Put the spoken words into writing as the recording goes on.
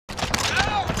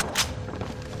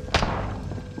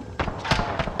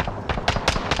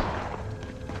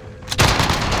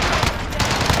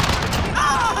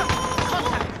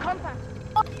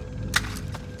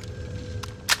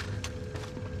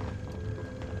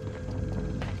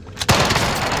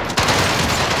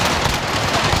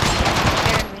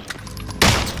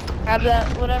Grab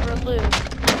that whatever loot.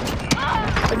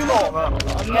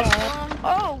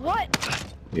 Oh, what?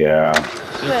 Yeah.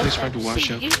 Please try to wash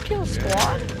up. You kill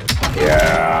squad?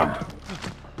 Yeah.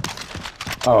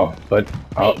 Oh, but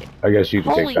Wait, I guess you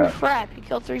can take holy that. crap, you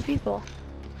killed 3 people.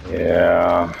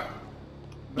 Yeah.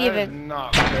 That is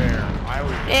not fair. I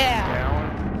was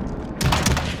down.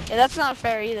 Yeah, that's not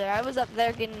fair either. I was up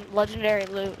there getting legendary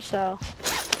loot, so.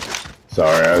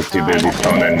 Sorry, I was too busy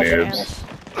phoning noobs.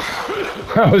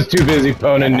 I was too busy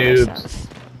phoning noobs.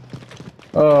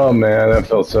 Oh man, that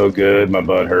felt so good. My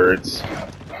butt hurts.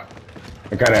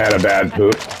 I kind of had a bad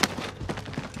poop.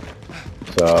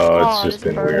 So it's just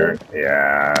been weird.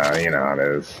 Yeah, you know how it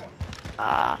is.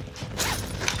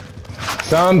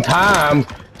 Sometimes,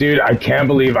 dude, I can't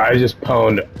believe I just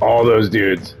pwned all those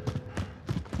dudes.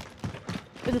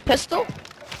 With a pistol?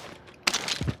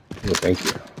 Well, thank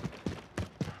you.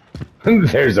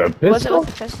 There's a pistol? Was it with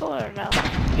a pistol or no?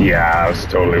 Yeah, I was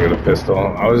totally with a pistol.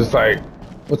 I was just like,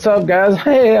 what's up, guys?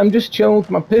 Hey, I'm just chilling with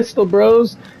my pistol,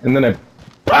 bros. And then I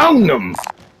pound them!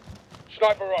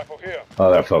 Sniper rifle here.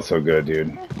 Oh, that felt so good,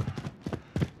 dude.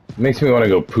 Makes me want to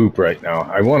go poop right now.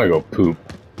 I want to go poop.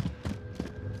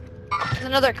 There's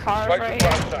another car right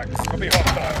here. Copy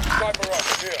hostile. Sniper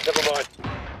rifle here. Never mind.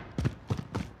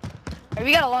 Hey,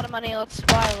 we got a lot of money. Let's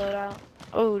buy a loadout.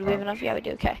 Oh, do we have enough? Yeah, we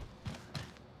do. Okay.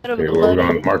 Okay, where we're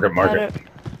going? Market.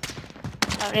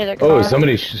 Oh, is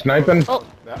somebody sniping? Oh.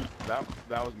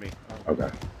 That was me. Okay.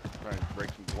 Trying to break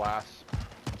some glass.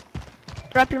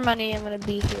 Drop your money. I'm gonna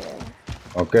be here.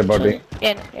 Okay, buddy.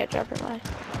 Yeah, drop your money.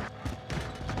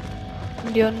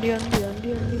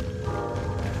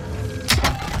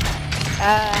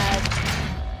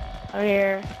 Over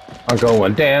here. I'm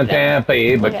going down,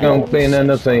 baby, but don't be in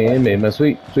the same, in my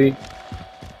sweet.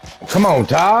 Come on,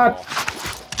 Todd.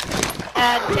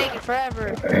 Take it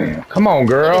forever. Come on,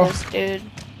 girl. Look at this dude.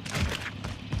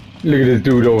 Look at this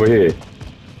dude over here.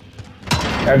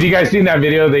 Have you guys seen that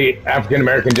video of the African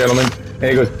American gentleman? And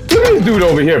he goes, look at this dude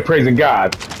over here praising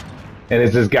God. And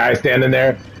it's this guy standing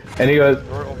there. And he goes,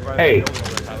 hey,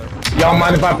 y'all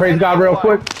mind if I praise God real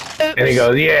quick? And he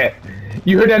goes, yeah.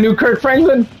 You heard that new Kirk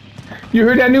Franklin? You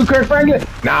heard that new Kirk Franklin?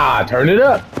 Nah, turn it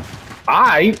up.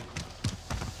 Aight.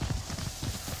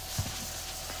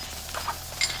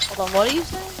 Hold on, what are you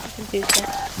saying? I'm confused.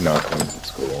 Nothing.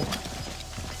 It's cool.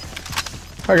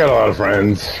 I got a lot of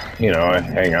friends. You know, I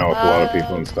hang out with a lot of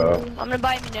people and stuff. I'm gonna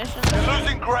buy munitions. You're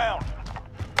losing ground.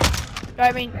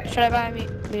 Should I buy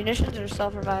munitions or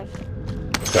self-revive?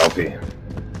 Selfie.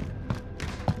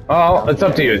 Oh, it's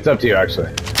up to you. It's up to you,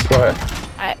 actually. Go ahead.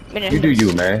 Alright, munitions. You do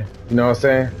you, man. You know what I'm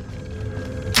saying?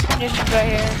 Munitions right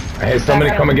here. Hey,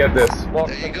 somebody come and get this. Well,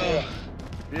 there you go.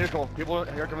 Vehicle. People,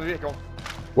 here comes the vehicle.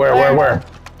 Where?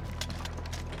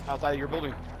 Outside of your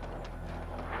building.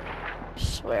 I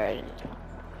swear I didn't.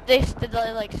 Did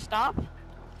they like stop?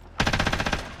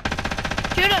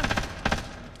 Shoot him!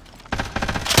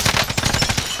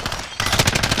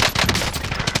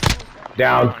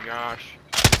 Down. Oh my gosh.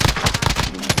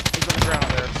 He's on the ground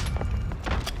out there.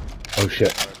 Oh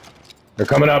shit. They're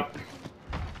coming up.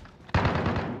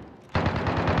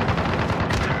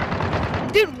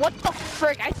 Dude, what the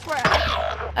frick? I swear.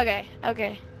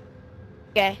 Okay.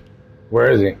 Where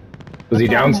is he? Was he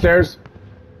downstairs?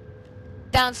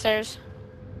 Downstairs.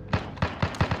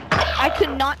 I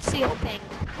could not see a thing.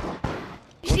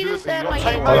 You see this?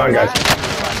 Hold on, guys.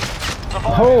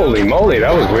 Holy moly,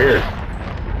 that was weird.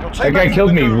 That guy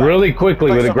killed me really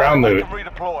quickly with a ground loot.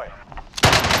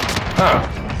 Huh.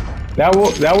 That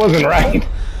wasn't right.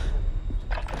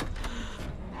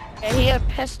 Yeah, he had a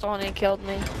pistol and he killed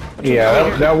me.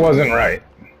 Yeah, that wasn't right.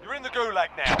 You're in the gulag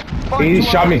now. He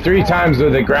shot me 3 times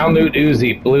with a ground loot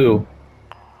Uzi blue.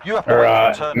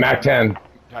 Or Mac 10.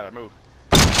 Tyler, move.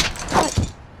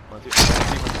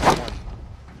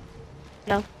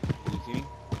 No.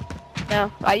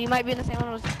 No. You might be in the same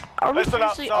one. Are we Listen up,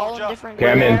 actually all in different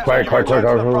Okay, I'm in. groups?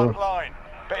 Quiet.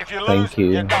 But if you lose, Thank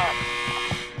you. you're done.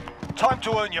 Time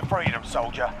to earn your freedom,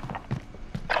 soldier.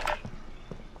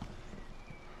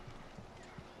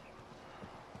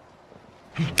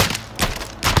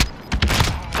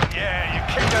 Yeah, you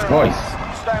kicked their Nice.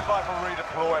 ass. Stand by for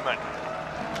redeployment.